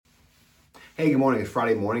Hey, good morning. It's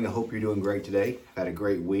Friday morning. I hope you're doing great today. I've had a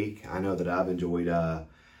great week. I know that I've enjoyed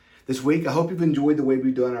this week. I hope you've enjoyed the way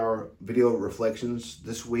we've done our video reflections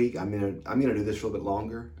this week. I'm gonna do this for a little bit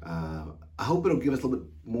longer. I hope it'll give us a little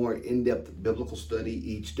bit more in-depth biblical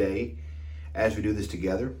study each day as we do this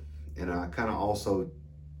together. And kind of also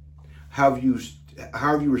how have you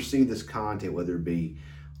received this content, whether it be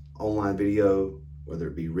online video, whether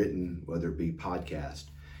it be written, whether it be podcast.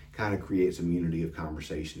 Kind of create some unity of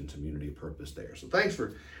conversation, some unity of purpose there. So thanks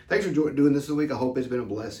for doing this week. I hope it's been a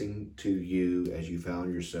blessing to you as you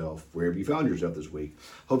found yourself, wherever you found yourself this week.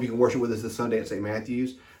 Hope you can worship with us this Sunday at St.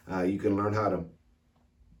 Matthew's. You can learn how to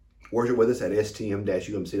worship with us at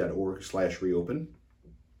stm-umc.org/reopen.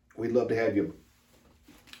 We'd love to have you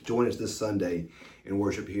join us this Sunday and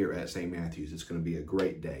worship here at St. Matthew's. It's going to be a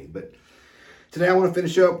great day. But today I want to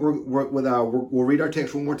finish up we'll read our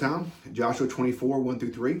text one more time, Joshua 24, 1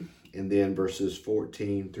 through 3, and then verses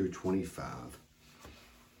 14 through 25.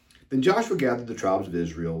 Then Joshua gathered the tribes of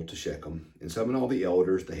Israel to Shechem and summoned all the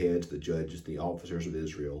elders, the heads, the judges, the officers of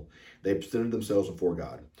Israel. They presented themselves before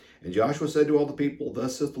God. And Joshua said to all the people,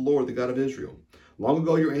 "Thus says the Lord, the God of Israel. Long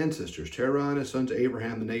ago your ancestors, Terah and his sons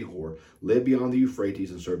Abraham and Nahor, lived beyond the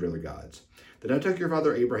Euphrates and served other gods. Then I took your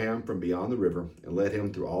father Abraham from beyond the river and led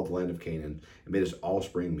him through all the land of Canaan and made his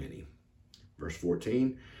offspring many." Verse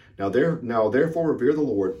 14, Now therefore revere the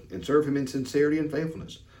Lord and serve him in sincerity and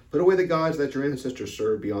faithfulness. Put away the gods that your ancestors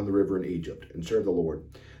served beyond the river in Egypt and serve the Lord.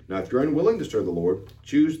 Now if you're unwilling to serve the Lord,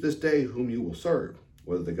 choose this day whom you will serve,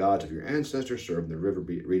 whether the gods of your ancestors served in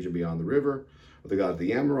the region beyond the river, or the gods of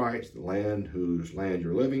the Amorites, the land whose land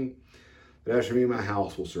you're living. But as for me and my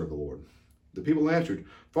house will serve the Lord. The people answered,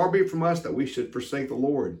 "Far be it from us that we should forsake the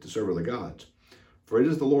Lord to serve other gods. For it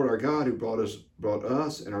is the Lord our God who brought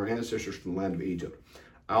us and our ancestors from the land of Egypt,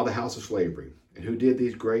 out of the house of slavery, and who did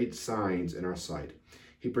these great signs in our sight.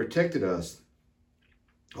 He protected us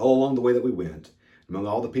all along the way that we went, among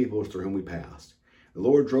all the peoples through whom we passed. The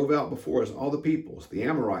Lord drove out before us all the peoples, the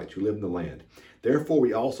Amorites who live in the land. Therefore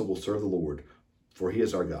we also will serve the Lord, for he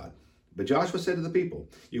is our God." But Joshua said to the people,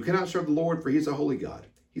 "You cannot serve the Lord, for he is a holy God.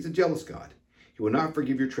 He's a jealous God. He will not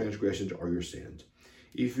forgive your transgressions or your sins.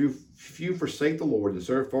 If you forsake the Lord and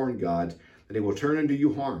serve foreign gods, then he will turn and do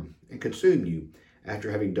you harm and consume you after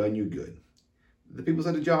having done you good." The people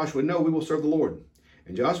said to Joshua, "No, we will serve the Lord."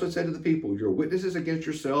 And Joshua said to the people, "You are witnesses against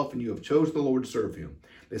yourself, and you have chosen the Lord to serve him."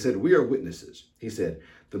 They said, "We are witnesses." He said,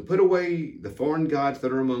 "Then put away the foreign gods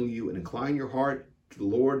that are among you and incline your heart to the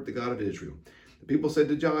Lord, the God of Israel." The people said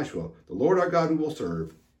to Joshua, "The Lord our God we will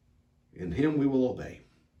serve, and him we will obey."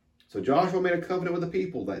 So Joshua made a covenant with the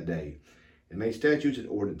people that day and made statutes and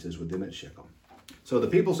ordinances with them at Shechem. So the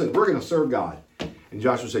people said, "We're going to serve God." And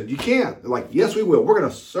Joshua said, "You can't." They're like, "Yes, we will. We're going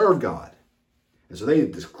to serve God." And so they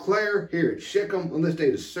declare here at Shechem on this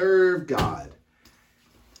day to serve God.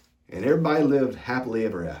 And everybody lived happily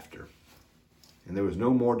ever after. And there was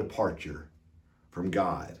no more departure from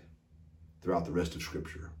God throughout the rest of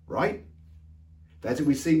Scripture, right? That's what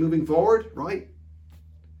we see moving forward, right?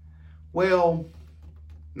 Well,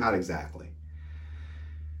 not exactly.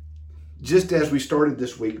 Just as we started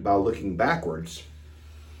this week by looking backwards,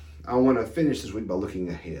 I want to finish this week by looking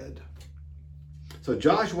ahead. So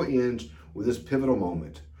Joshua ends with this pivotal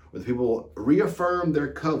moment where the people reaffirm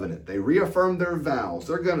their covenant. They reaffirm their vows.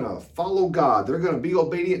 They're going to follow God. They're going to be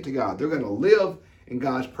obedient to God. They're going to live in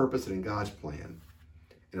God's purpose and in God's plan.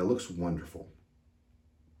 And it looks wonderful.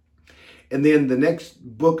 And then the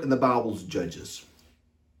next book in the Bible is Judges.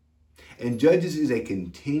 And Judges is a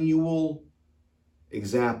continual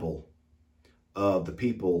example of the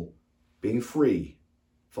people being free,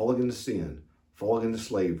 falling into sin, falling into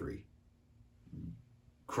slavery,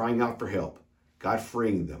 crying out for help, God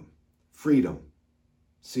freeing them, freedom,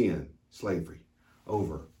 sin, slavery,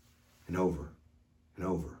 over and over and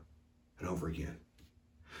over and over again.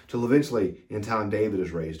 Till eventually, in time, David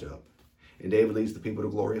is raised up, and David leads the people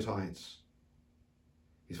to glorious heights.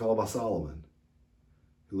 He's followed by Solomon,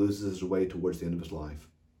 who loses his way towards the end of his life.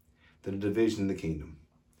 Then a division in the kingdom.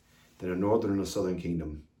 Then a northern and a southern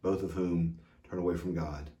kingdom, both of whom turn away from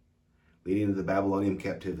God, leading to the Babylonian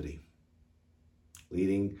captivity,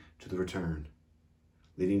 leading to the return,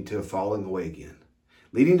 leading to a falling away again,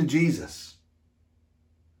 leading to Jesus,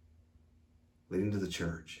 leading to the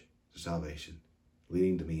church, to salvation,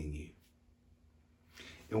 leading to me and you.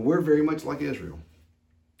 And we're very much like Israel.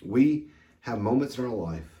 We have moments in our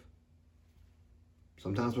life,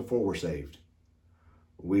 sometimes before we're saved,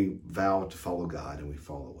 we vow to follow God and we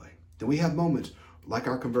fall away. Then we have moments like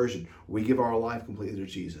our conversion, we give our life completely to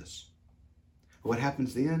Jesus. What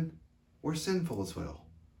happens then? We're sinful as well.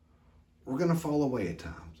 We're going to fall away at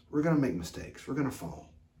times. We're going to make mistakes. We're going to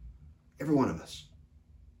fall. Every one of us.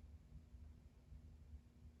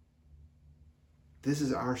 This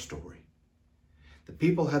is our story. The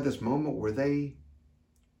people had this moment where they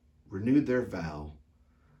renewed their vow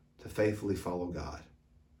to faithfully follow God.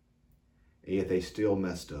 And yet they still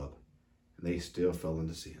messed up and they still fell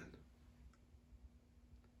into sin.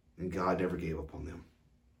 And God never gave up on them.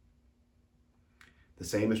 The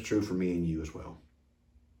same is true for me and you as well.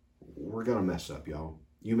 We're going to mess up, y'all.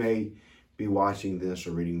 You may be watching this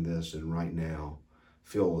or reading this and right now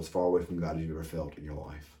feel as far away from God as you've ever felt in your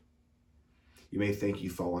life. You may think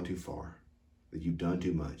you've fallen too far, that you've done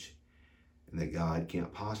too much, and that God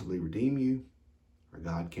can't possibly redeem you or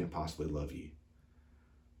God can't possibly love you.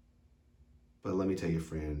 But let me tell you,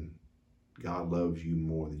 friend, God loves you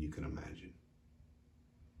more than you can imagine.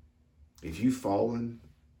 If you've fallen,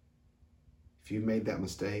 if you've made that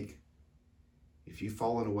mistake, if you've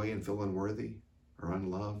fallen away and feel unworthy or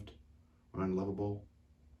unloved or unlovable,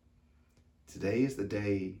 today is the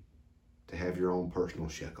day to have your own personal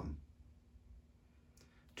Shechem.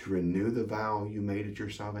 To renew the vow you made at your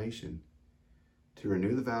salvation. To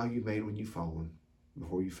renew the vow you made when you fallen,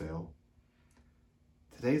 before you fell.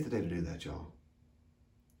 Today is the day to do that, y'all.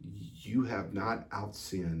 You have not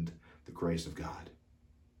outsinned the grace of God.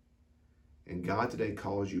 And God today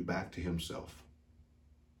calls you back to himself.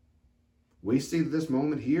 We see that this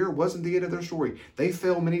moment here wasn't the end of their story. They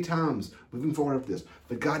fell many times moving forward after this,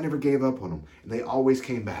 but God never gave up on them, and they always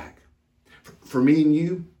came back. For me and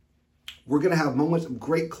you, we're going to have moments of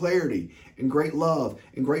great clarity and great love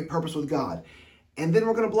and great purpose with God. And then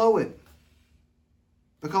we're going to blow it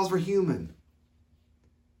because we're human.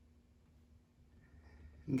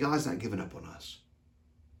 And God's not giving up on us.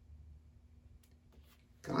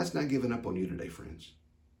 God's not giving up on you today, friends.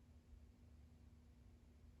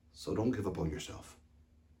 So don't give up on yourself.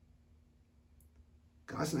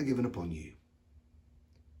 God's not giving up on you.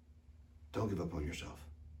 Don't give up on yourself.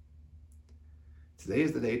 Today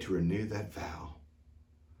is the day to renew that vow,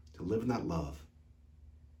 to live in that love,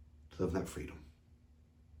 to live in that freedom.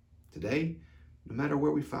 Today, no matter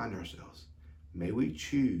where we find ourselves, may we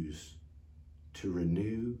choose to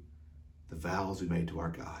renew the vows we made to our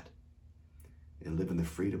God and live in the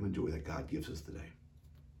freedom and joy that God gives us today.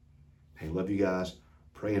 Hey, love you guys.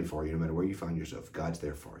 Praying for you no matter where you find yourself. God's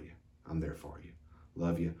there for you. I'm there for you.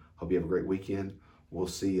 Love you. Hope you have a great weekend. We'll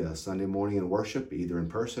see you Sunday morning in worship, either in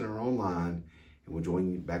person or online. And we'll join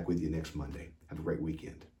you back with you next Monday. Have a great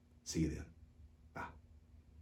weekend. See you then.